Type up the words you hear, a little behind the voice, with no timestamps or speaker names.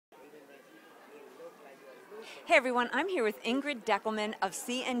Hey everyone, I'm here with Ingrid Deckelman of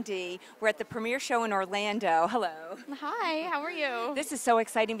CND. We're at the premiere show in Orlando. Hello. Hi, how are you? This is so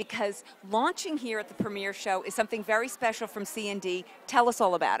exciting because launching here at the premiere show is something very special from CND. Tell us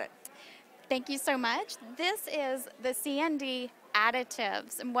all about it. Thank you so much. This is the CND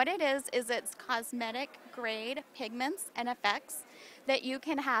Additives, and what it is it's cosmetic grade pigments and effects that you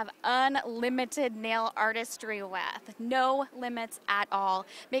can have unlimited nail artistry with. No limits at all,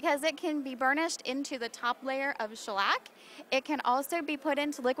 because it can be burnished into the top layer of shellac. It can also be put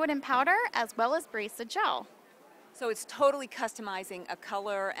into liquid and powder as well as barista gel. So it's totally customizing a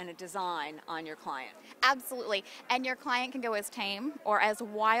color and a design on your client. Absolutely, and your client can go as tame or as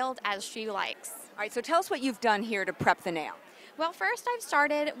wild as she likes. All right, so tell us what you've done here to prep the nail. Well, first I've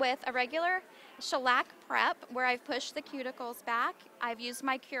started with a regular shellac prep where I've pushed the cuticles back. I've used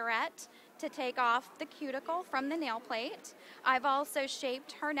my curette to take off the cuticle from the nail plate. I've also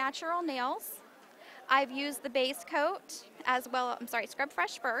shaped her natural nails. I've used the base coat as well, scrub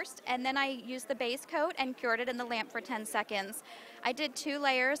fresh first, and then I used the base coat and cured it in the lamp for 10 seconds. I did 2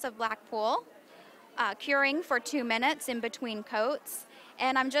 layers of black pool, curing for 2 minutes in between coats,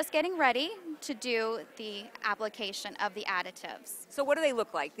 and I'm just getting ready to do the application of the additives. So what do they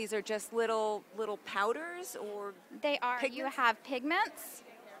look like? These are just little powders, or they are. pigments? You have pigments,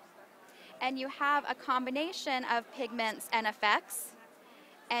 and you have a combination of pigments and effects,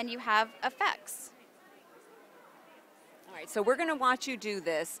 and you have effects. All right, so we're going to watch you do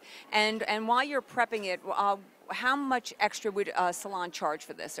this, and while you're prepping it, how much extra would a salon charge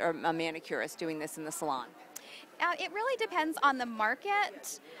for this, or a manicurist doing this in the salon? It really depends on the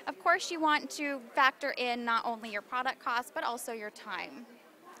market. Of course, you want to factor in not only your product cost, but also your time.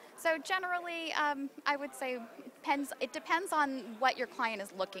 So generally, I would say it depends on what your client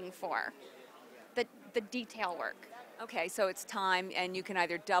is looking for, the detail work. Okay, so it's time, and you can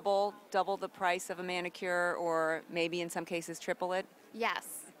either double the price of a manicure, or maybe in some cases triple it?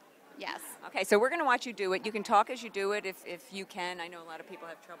 Yes. Yes. Okay, so we're going to watch you do it. You can talk as you do it if you can. I know a lot of people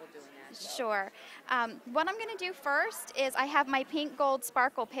have trouble doing that. Sure. What I'm going to do first is I have my pink gold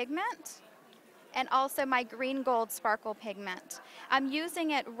sparkle pigment and also my green gold sparkle pigment. I'm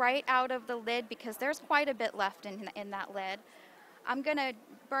using it right out of the lid because there's quite a bit left in that lid. I'm going to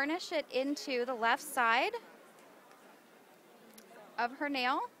burnish it into the left side of her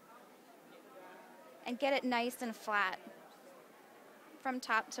nail and get it nice and flat from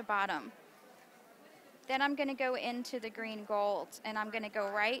top to bottom. Then I'm going to go into the green gold, and I'm going to go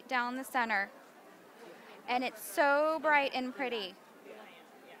right down the center. And it's so bright and pretty.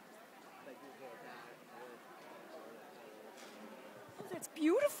 Oh, that's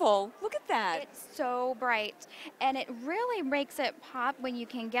beautiful. Look at that. It's so bright. And it really makes it pop when you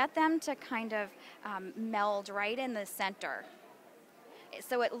can get them to kind of meld right in the center.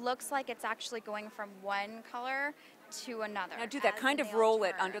 So it looks like it's actually going from one color to another. Now do that, kind of roll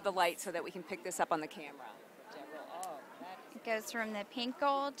it under the light so that we can pick this up on the camera. It goes from the pink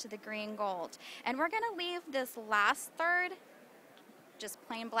gold to the green gold. And we're going to leave this last third just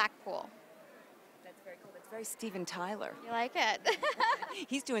plain black pool. That's very cool. That's very Steven Tyler. You like it?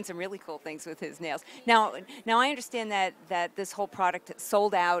 He's doing some really cool things with his nails. Now I understand that this whole product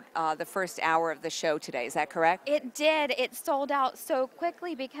sold out the first hour of the show today. Is that correct? It did. It sold out so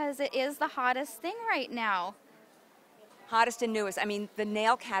quickly because it is the hottest thing right now. Hottest and newest. I mean, the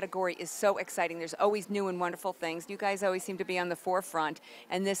nail category is so exciting. There's always new and wonderful things. You guys always seem to be on the forefront,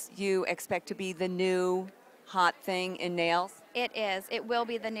 and this you expect to be the new hot thing in nails? It is. It will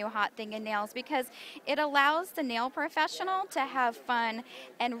be the new hot thing in nails because it allows the nail professional to have fun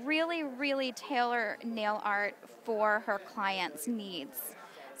and really, really tailor nail art for her client's needs.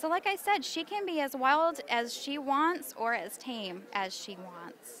 So like I said, she can be as wild as she wants or as tame as she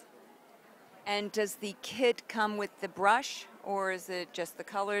wants. And does the kit come with the brush, or is it just the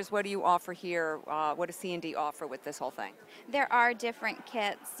colors? What do you offer here? What does C&D offer with this whole thing? There are different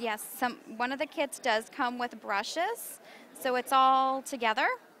kits. Yes, one of the kits does come with brushes, so it's all together.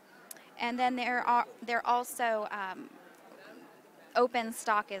 And then they're also open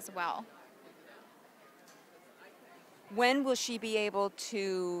stock as well. When will she be able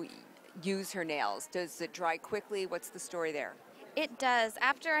to use her nails? Does it dry quickly? What's the story there? It does.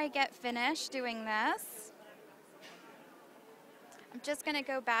 After I get finished doing this, I'm just going to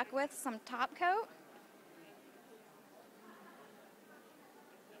go back with some top coat.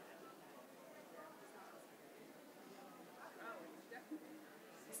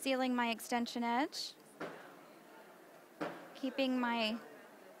 Sealing my extension edge. Keeping my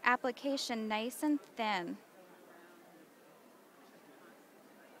application nice and thin.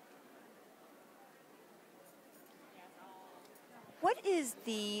 What is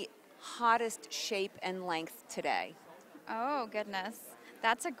the hottest shape and length today? Oh, goodness.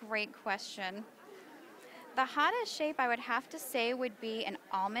 That's a great question. The hottest shape I would have to say would be an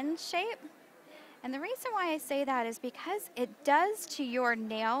almond shape. And the reason why I say that is because it does to your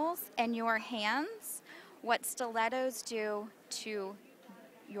nails and your hands what stilettos do to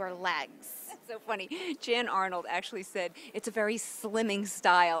your legs. That's so funny. Jan Arnold actually said it's a very slimming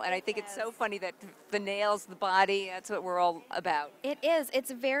style, and I think it's so funny that the nails, the body, that's what we're all about. It is.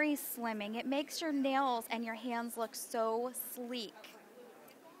 It's very slimming. It makes your nails and your hands look so sleek.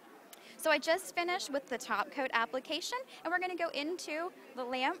 So I just finished with the top coat application, and we're going to go into the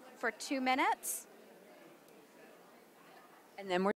lamp for 2 minutes. And then we're